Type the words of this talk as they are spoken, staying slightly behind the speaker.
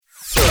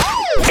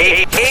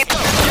Good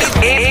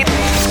morning.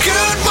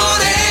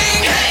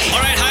 Hey.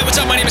 Alright, hi, what's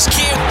up? My name is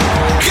Q.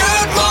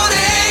 Good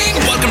morning.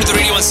 Welcome to the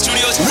Radio 1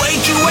 Studios.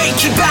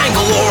 Wakey,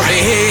 Bangalore.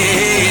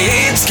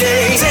 Hey, it's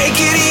Kay. Take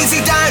it easy,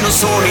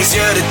 dinosaur. He's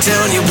here to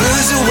turn your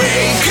blues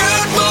away.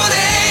 Good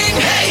morning.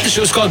 Hey. The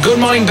show's called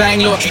Good Morning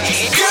Bangalore.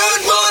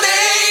 Good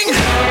morning.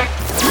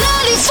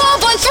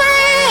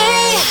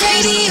 94.3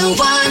 Radio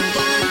 1.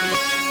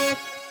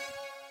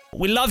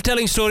 We love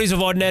telling stories of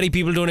ordinary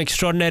people doing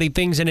extraordinary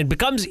things, and it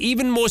becomes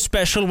even more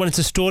special when it's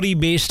a story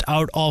based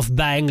out of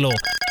Bangalore.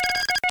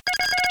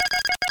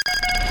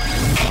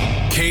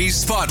 K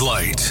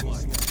Spotlight.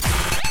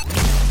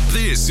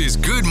 This is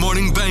Good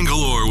Morning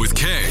Bangalore with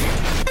K.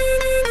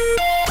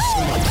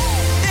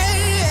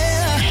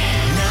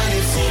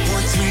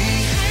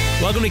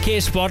 Welcome to K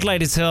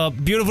Spotlight. It's a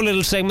beautiful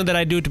little segment that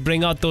I do to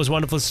bring out those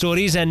wonderful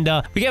stories, and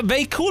we get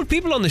very cool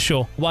people on the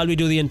show while we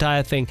do the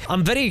entire thing.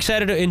 I'm very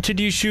excited to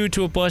introduce you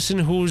to a person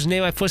whose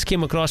name I first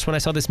came across when I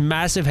saw this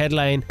massive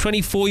headline: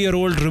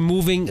 24-year-old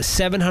removing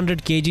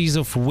 700 kgs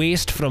of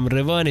waste from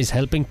river and is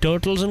helping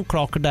turtles and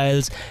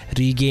crocodiles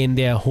regain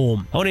their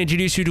home. I want to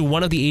introduce you to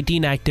one of the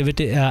 18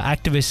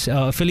 activists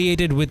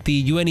affiliated with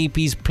the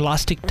UNEP's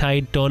Plastic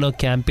Tide Turner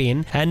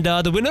campaign, and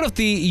the winner of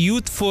the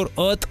Youth for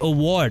Earth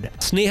Award,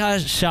 Sneha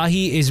Shahi,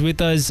 is with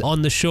us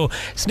on the show.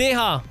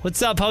 Sneha,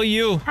 what's up? How are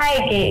you?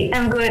 Hi, Kate.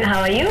 I'm good.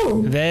 How are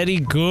you? Very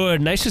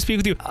good. Nice to speak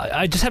with you.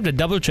 I just have to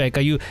double check.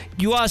 You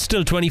are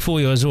still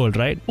 24 years old,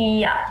 right?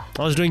 Yeah.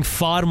 I was doing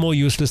far more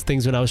useless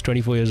things when I was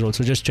 24 years old,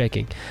 so just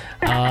checking.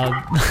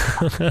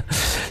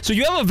 So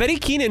you have a very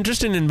keen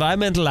interest in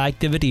environmental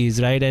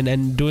activities, right?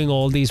 And doing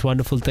all these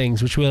wonderful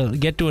things, which we'll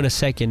get to in a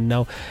second.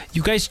 Now,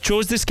 you guys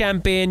chose this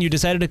campaign. You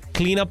decided to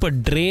clean up a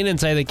drain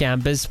inside the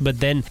campus,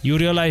 but then you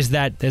realized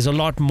that there's a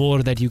lot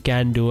more that you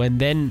can do. And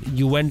then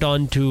you went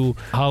on to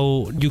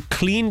how you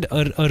cleaned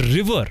a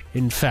river,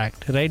 in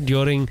fact, right,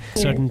 during a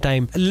certain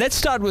time. Let's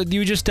start with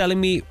you just telling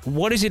me,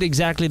 what is it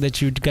exactly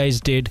that you guys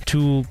did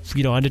to,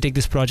 undertake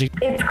this project?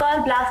 It's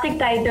called Plastic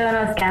Tide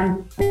Turners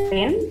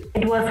campaign.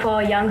 It was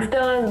for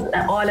youngsters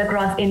all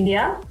across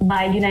India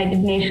by United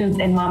Nations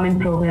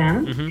Environment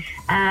Program.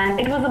 And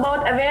it was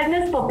about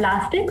awareness for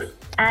plastics.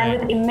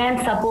 And with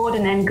immense support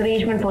and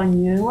encouragement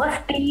from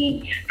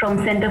university, from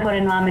Center for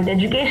Environment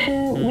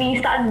Education, we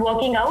started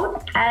working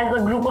out as a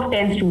group of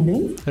 10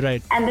 students.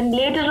 Right. And then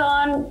later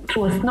on,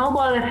 through a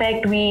snowball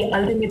effect, we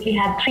ultimately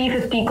had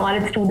 350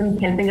 college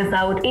students helping us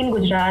out in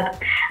Gujarat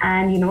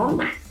and,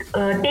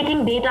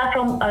 taking data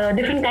from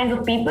different kinds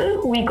of people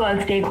who we call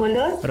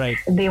stakeholders. Right.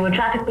 They were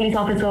traffic police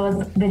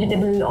officers,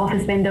 vegetable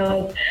office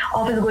vendors,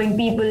 office-going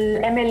people,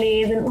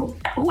 MLAs, and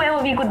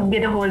whoever we could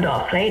get a hold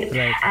of, right?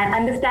 And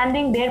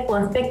understanding their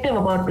perspective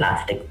about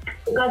plastic.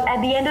 Because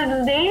at the end of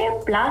the day,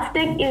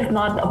 plastic is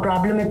not a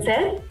problem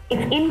itself,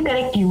 it's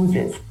incorrect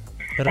uses.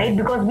 Right?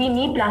 Because we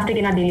need plastic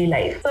in our daily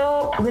life.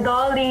 So with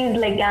all these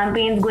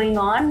campaigns going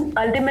on,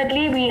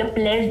 ultimately we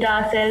pledged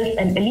ourselves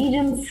an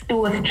allegiance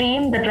to a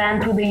stream that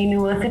ran through the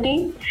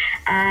university.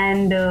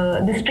 And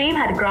the stream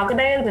had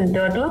crocodiles and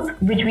turtles,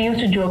 which we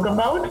used to joke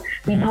about.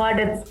 We thought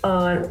it's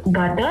a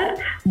gutter,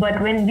 but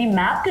when we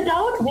mapped it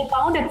out, we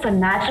found it's a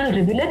natural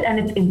rivulet and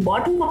it's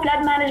important for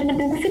flood management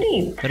in the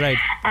city. Right.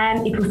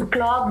 And it was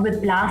clogged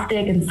with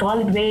plastic and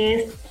solid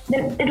waste.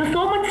 Then it was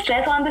so much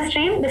stress on the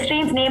stream. The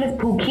stream's name is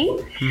Bhukhi.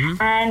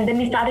 And then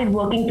we started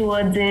working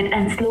towards it,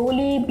 and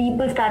slowly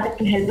people started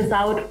to help us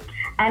out.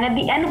 And at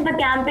the end of the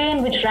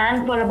campaign, which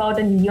ran for about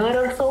a year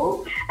or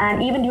so,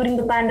 and even during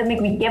the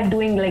pandemic, we kept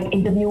doing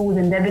interviews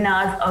and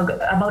webinars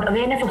about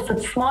awareness of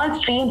such small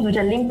streams which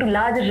are linked to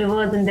larger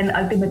rivers and then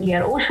ultimately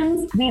our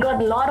oceans. We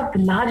got a lot of the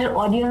larger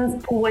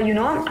audience who were,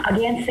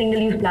 against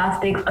single-use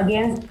plastics,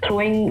 against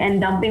throwing and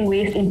dumping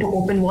waste into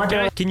open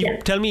water. Can you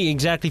tell me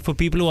exactly, for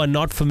people who are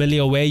not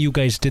familiar, where you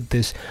guys did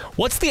this?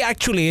 What's the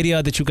actual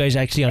area that you guys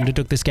actually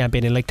undertook this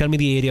campaign in? Tell me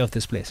the area of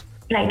this place.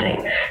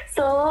 Right.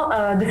 So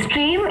the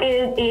stream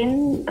is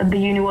in the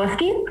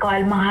university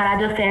called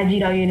Maharaja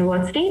Sayajirao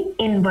University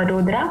in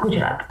Vadodara,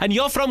 Gujarat. And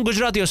you're from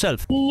Gujarat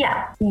yourself?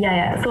 Yeah.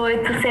 So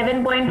it's a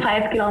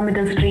 7.5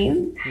 kilometer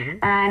stream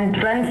and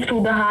runs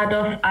through the heart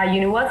of our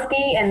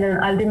university and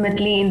then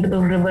ultimately into the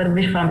river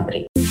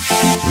Vishwamtri.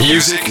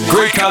 Music,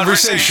 great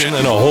conversation,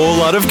 and a whole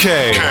lot of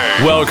K.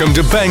 Welcome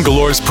to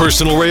Bangalore's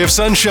personal ray of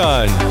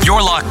sunshine.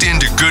 You're locked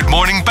into Good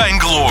Morning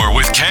Bangalore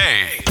with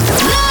K.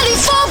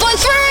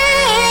 94.3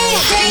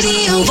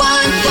 Radio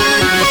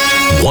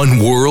 1. One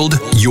world,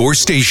 your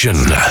station.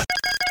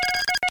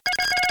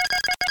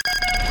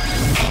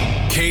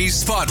 K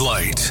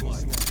Spotlight.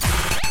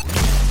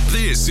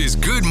 This is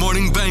Good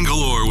Morning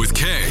Bangalore with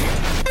K.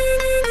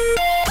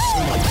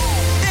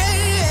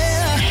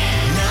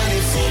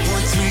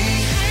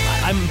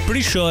 I'm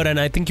pretty sure, and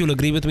I think you'll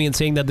agree with me in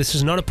saying that this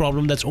is not a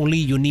problem that's only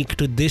unique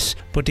to this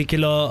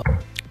particular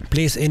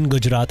place in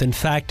Gujarat. In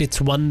fact,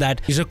 it's one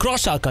that is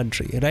across our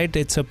country, right?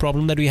 It's a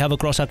problem that we have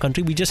across our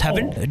country. We just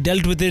haven't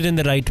dealt with it in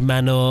the right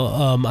manner,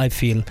 I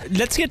feel.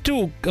 Let's get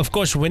to, of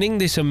course, winning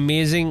this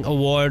amazing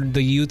award,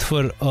 the Youth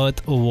for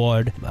Earth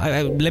Award.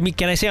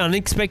 Can I say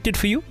unexpected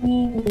for you?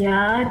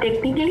 Yeah,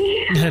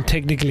 technically.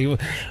 Technically.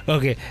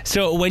 Okay.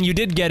 So when you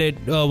did get it,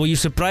 were you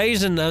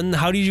surprised, and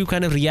how did you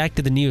kind of react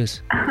to the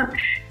news?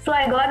 So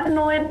I got to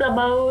know it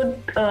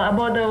about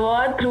the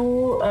award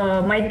through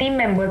my team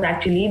members.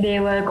 Actually, they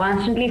were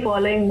constantly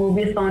following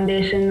Mobius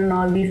Foundation and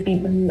all these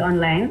people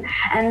online.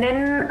 And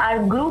then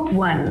our group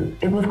won.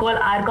 It was called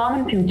Our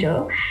Common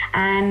Future,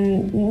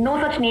 and no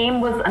such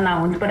name was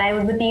announced. But I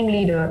was the team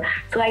leader,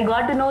 so I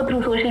got to know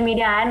through social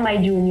media and my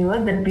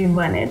juniors that we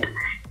won it.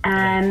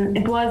 And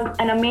it was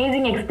an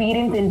amazing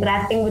experience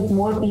interacting with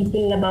more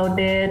people about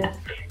it.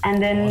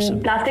 And then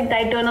awesome. Plastic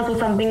Tide Turners was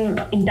something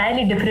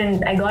entirely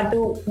different. I got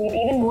to meet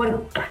even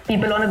more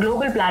people on a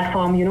global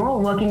platform,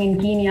 working in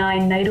Kenya,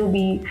 in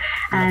Nairobi,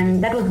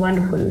 and that was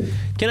wonderful.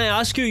 Can I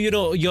ask you,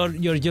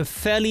 you're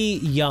fairly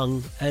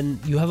young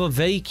and you have a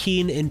very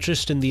keen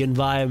interest in the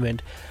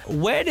environment.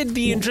 Where did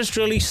the interest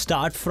really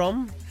start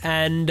from?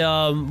 And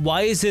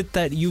why is it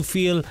that you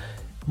feel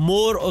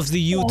more of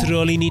the youth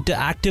really need to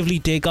actively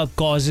take up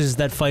causes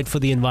that fight for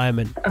the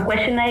environment? A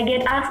question I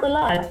get asked a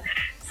lot.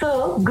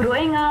 So,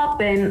 growing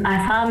up in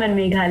Assam and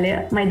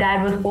Meghalaya, my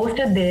dad was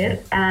posted there,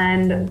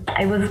 and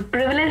I was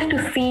privileged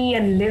to see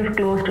and live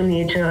close to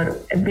nature,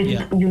 which,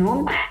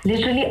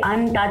 literally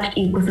untouched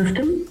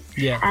ecosystem.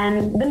 Yeah.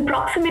 And then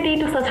proximity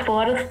to such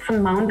forests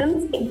and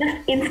mountains, it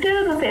just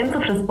instills a sense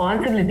of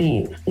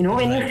responsibility.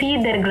 When you see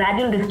their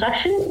gradual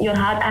destruction, your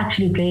heart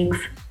actually breaks.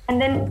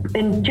 And then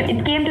when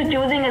it came to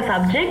choosing a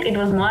subject, it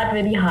was not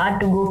very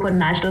hard to go for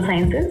natural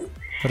sciences.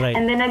 Right.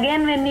 And then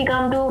again, when we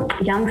come to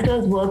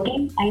youngsters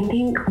working, I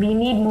think we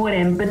need more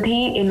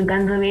empathy in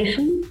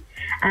conservation.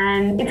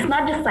 And it's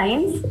not just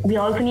science, we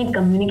also need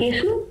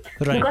communication.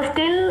 Right. Because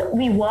till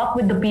we walk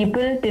with the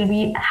people, till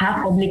we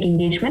have public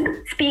engagement,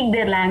 speak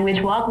their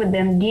language, walk with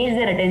them, gauge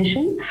their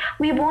attention,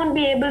 we won't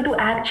be able to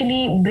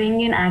actually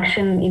bring in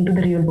action into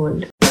the real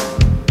world.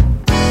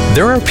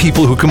 There are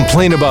people who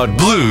complain about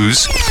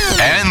blues,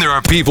 and there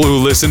are people who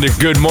listen to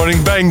Good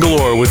Morning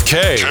Bangalore with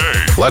Kay.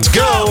 Let's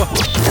go!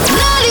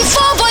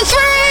 94.3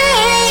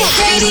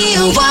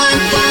 Radio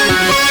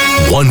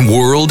 1. One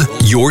world,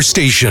 your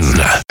station.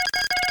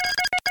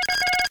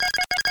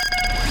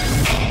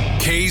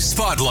 Kay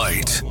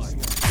Spotlight.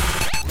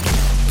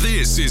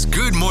 This is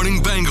Good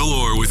Morning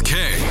Bangalore with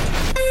Kay.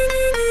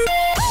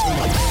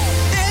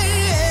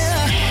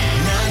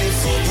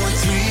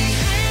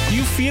 Do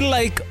you feel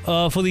like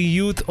for the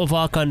youth of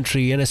our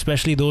country, and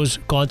especially those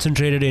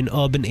concentrated in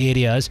urban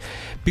areas,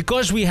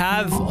 because we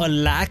have a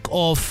lack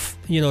of,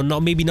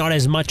 not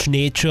as much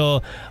nature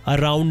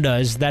around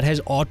us, that has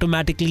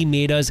automatically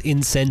made us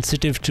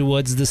insensitive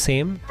towards the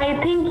same? I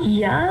think,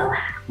 yeah.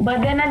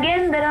 But then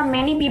again, there are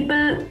many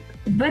people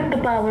with the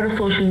power of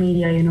social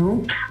media,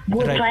 who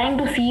are trying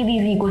to see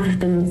these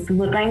ecosystems,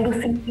 who are trying to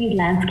see these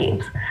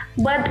landscapes.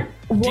 But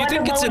do you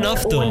think it's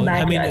enough though?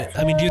 I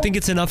mean, do you think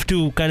it's enough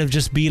to kind of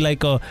just be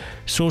like a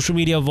social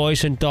media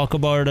voice and talk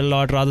about it a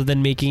lot rather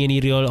than making any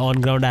real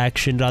on-ground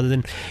action, rather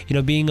than,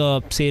 being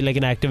like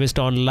an activist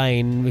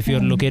online if you're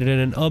located in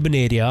an urban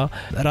area,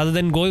 rather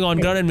than going on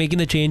ground and making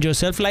the change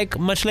yourself,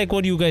 much like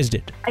what you guys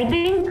did? I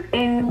think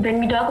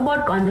when we talk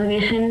about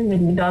conservation,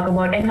 when we talk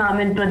about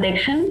environment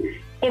protection,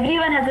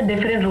 everyone has a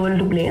different role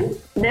to play.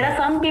 There are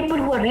some people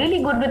who are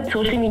really good with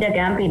social media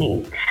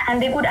campaigning,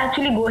 and they could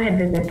actually go ahead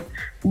with it.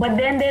 But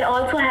then there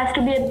also has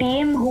to be a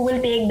team who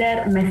will take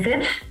their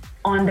message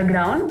on the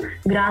ground,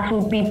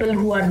 grassroots people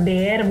who are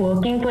there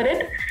working for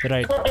it.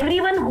 Right. So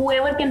everyone,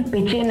 whoever can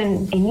pitch in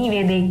any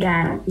way they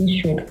can, they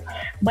should.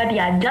 But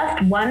yeah,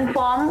 just one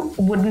form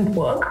wouldn't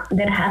work.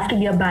 There has to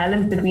be a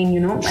balance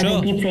between, as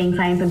I keep saying,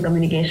 science and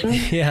communication.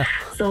 Yeah.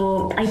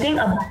 So I think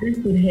a balance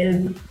would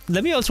help.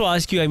 Let me also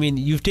ask you,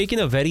 you've taken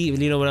a very,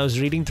 when I was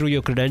reading through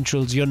your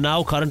credentials, you're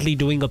now currently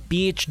doing a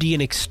PhD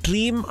in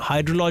extreme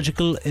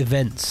hydrological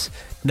events.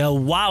 Now,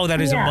 wow,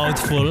 that is a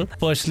mouthful,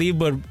 firstly,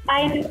 but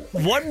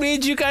what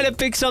made you kind of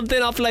pick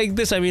something up like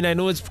this? I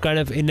know it's kind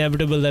of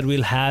inevitable that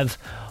we'll have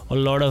a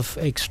lot of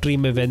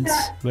extreme events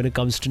when it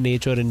comes to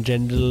nature in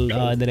general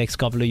in the next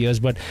couple of years,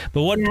 but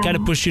what kind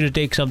of pushed you to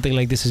take something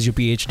like this as your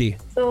PhD?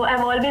 So I've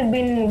always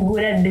been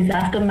good at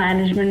disaster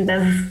management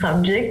as a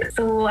subject.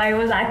 So I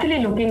was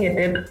actually looking at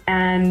it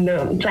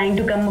and trying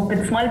to come up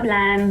with small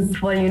plans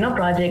for,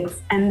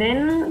 projects. And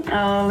then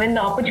when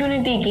the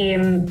opportunity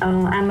came,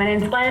 I'm an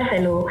Inspire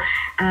Fellow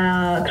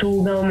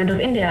through Government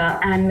of India.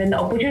 And when the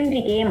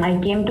opportunity came,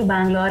 I came to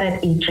Bangalore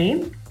at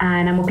E3,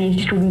 and I'm a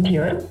PhD student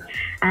here.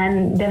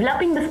 And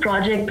developing this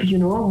project,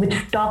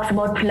 which talks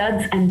about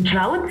floods and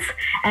droughts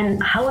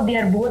and how they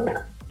are both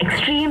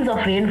extremes of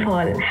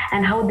rainfall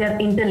and how they're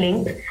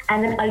interlinked,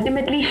 and then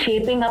ultimately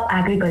shaping up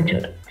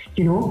agriculture.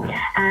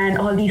 and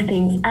all these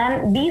things.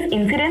 And these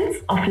incidents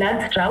of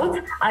floods, droughts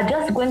are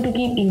just going to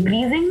keep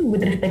increasing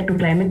with respect to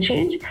climate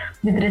change,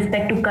 with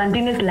respect to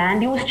continuous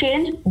land use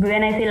change.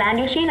 When I say land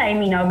use change, I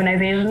mean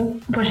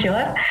urbanization for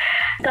sure.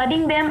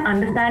 Studying them,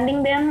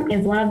 understanding them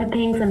is one of the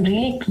things I'm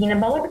really keen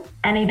about.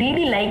 And I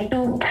really like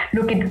to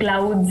look at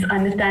clouds,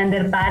 understand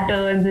their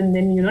patterns, and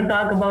then,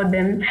 talk about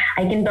them.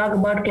 I can talk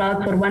about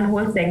clouds for one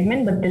whole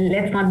segment, but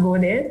let's not go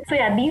there. So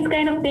yeah, these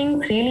kind of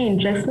things really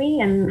interest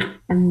me, and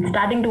I'm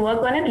starting to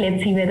work on it.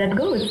 Let's see where that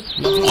goes.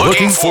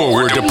 Looking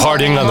forward to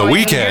partying on the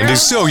weekend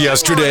is so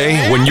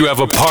yesterday when you have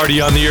a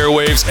party on the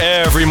airwaves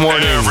every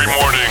morning.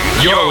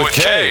 You're with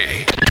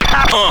Kay.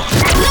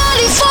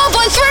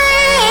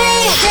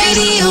 94.3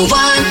 Radio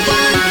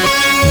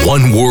 1.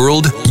 One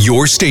world,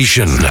 your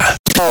station.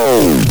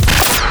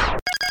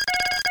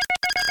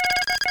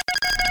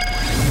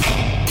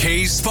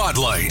 Kay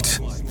Spotlight.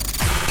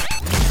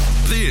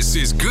 This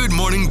is Good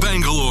Morning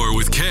Bangalore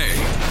with Kay.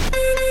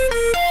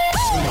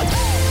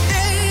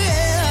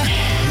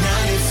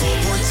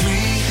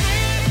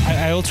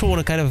 I also want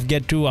to kind of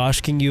get to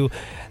asking you,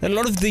 there are a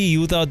lot of the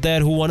youth out there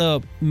who want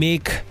to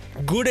make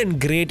good and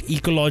great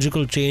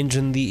ecological change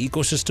in the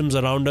ecosystems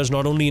around us,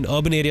 not only in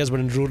urban areas but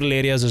in rural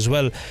areas as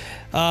well.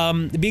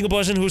 Being a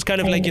person who's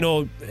kind of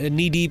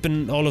knee deep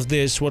in all of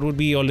this, what would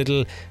be your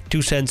little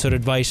 2 cents or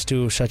advice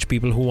to such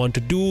people who want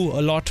to do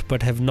a lot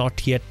but have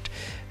not yet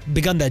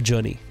begun that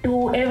journey?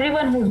 To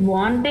everyone who's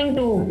wanting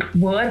to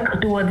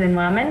work towards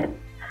environment,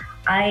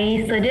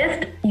 I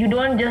suggest you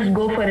don't just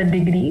go for a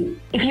degree.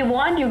 If you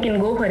want, you can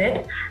go for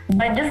it,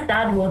 but just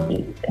start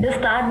working. Just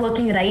start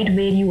working right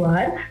where you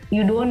are.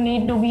 You don't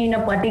need to be in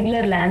a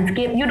particular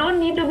landscape. You don't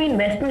need to be in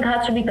Western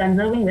Ghats to be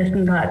conserving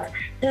Western Ghats.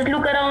 Just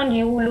look around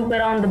you, look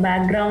around the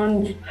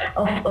backgrounds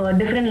of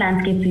different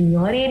landscapes in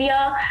your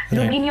area.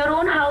 Look in your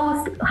own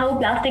house, how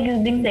plastic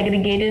is being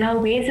segregated, how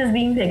waste is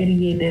being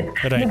segregated.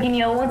 Look in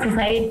your own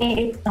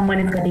society, if someone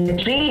is cutting a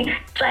tree,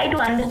 try to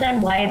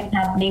understand why it's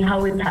happening,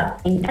 how it's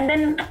happening, and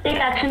then take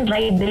action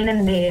right then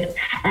and there.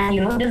 And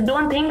just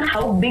don't think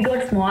how big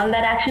or small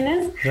that action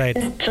is.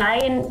 Just try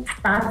and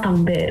start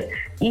somewhere.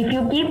 If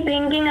you keep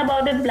thinking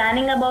about it,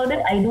 planning about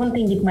it, I don't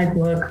think it might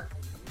work.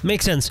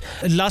 Makes sense.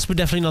 Last but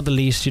definitely not the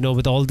least,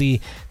 with all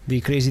the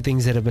crazy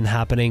things that have been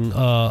happening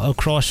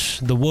across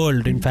the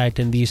world, in fact,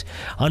 and these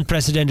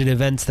unprecedented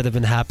events that have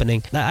been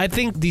happening, I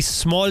think these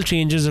small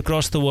changes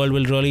across the world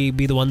will really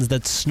be the ones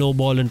that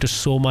snowball into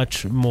so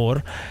much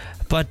more.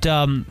 But,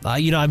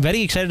 I'm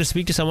very excited to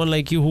speak to someone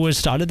like you who has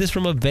started this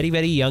from a very,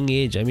 very young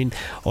age. I mean,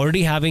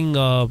 already having,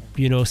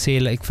 say,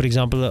 like, for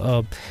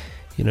example,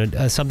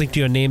 something to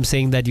your name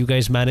saying that you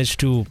guys managed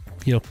to,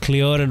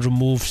 clear and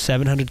remove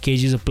 700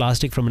 kgs of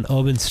plastic from an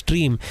urban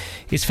stream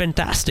is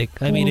fantastic.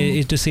 I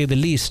mean, to say the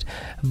least.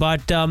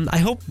 But I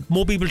hope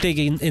more people take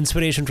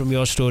inspiration from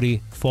your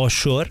story for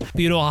sure.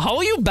 How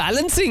are you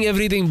balancing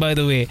everything, by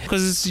the way?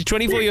 Because it's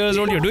 24 years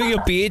old, you're doing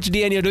your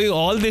PhD and you're doing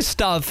all this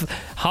stuff.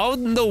 How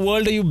in the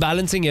world are you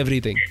balancing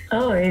everything?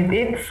 Oh,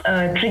 it's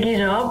a tricky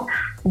job.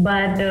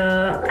 But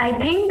I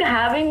think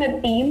having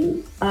a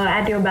team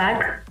at your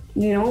back,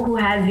 who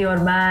has your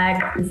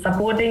back,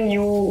 supporting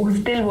you,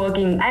 who's still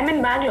working. I'm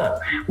in Bangalore,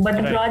 but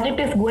the project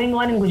is going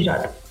on in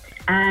Gujarat,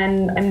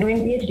 and I'm doing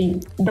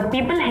PhD. The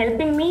people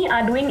helping me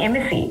are doing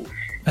MSc,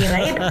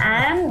 right?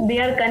 And they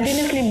are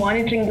continuously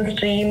monitoring the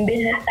stream.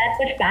 They have that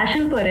much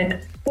passion for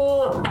it.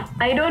 So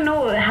I don't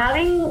know,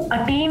 having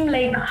a team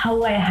like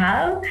how I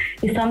have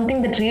is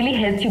something that really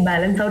helps you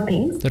balance out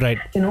things. Right.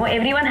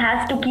 Everyone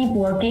has to keep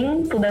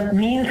working so that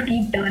wheels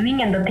keep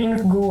turning and the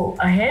things go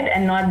ahead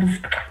and not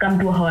just come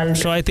to a halt.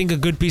 So I think a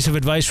good piece of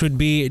advice would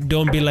be,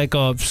 don't be like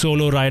a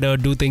solo rider,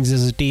 do things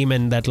as a team,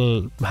 and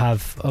that'll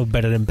have a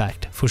better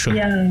impact for sure.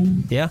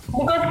 Yeah.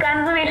 Because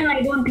conservation,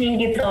 I don't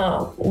think it's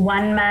a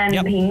one-man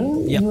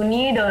thing. You just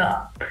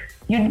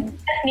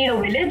need a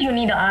village, you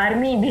need an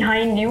army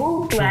behind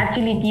you to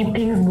actually keep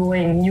things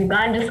going. You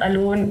can't just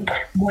alone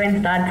go and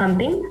start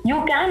something.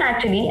 You can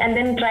actually, and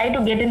then try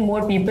to get in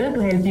more people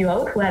to help you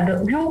out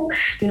who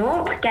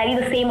carry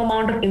the same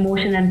amount of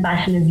emotion and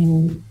passion as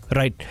you.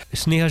 Right.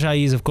 Sneha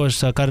Shahi is, of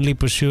course, currently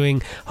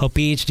pursuing her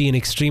PhD in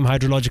extreme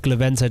hydrological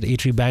events at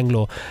HE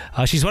Bangalore.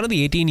 She's one of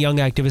the 18 young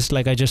activists,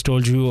 like I just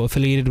told you,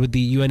 affiliated with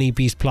the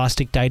UNEP's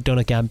Plastic Tide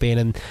Turner campaign,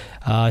 and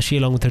she,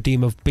 along with her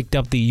team, have picked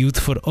up the Youth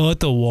for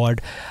Earth Award.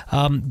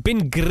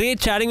 Been great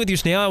chatting with you,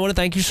 Sneha. I want to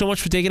thank you so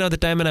much for taking out the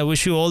time, and I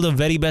wish you all the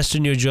very best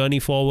in your journey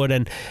forward,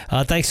 and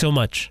thanks so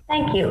much.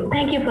 Thank you.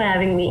 Thank you for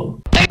having me.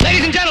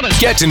 Ladies and gentlemen,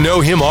 Get to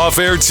know him off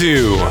air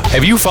too.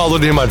 Have you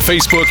followed him on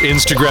Facebook,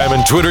 Instagram,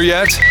 and Twitter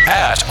yet?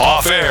 At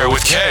Off Air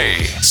with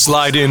Kay.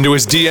 Slide into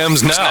his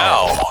DMs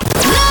now.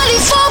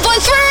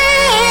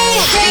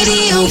 94.3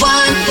 Radio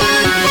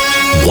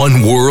 1.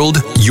 One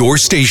world, your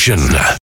station.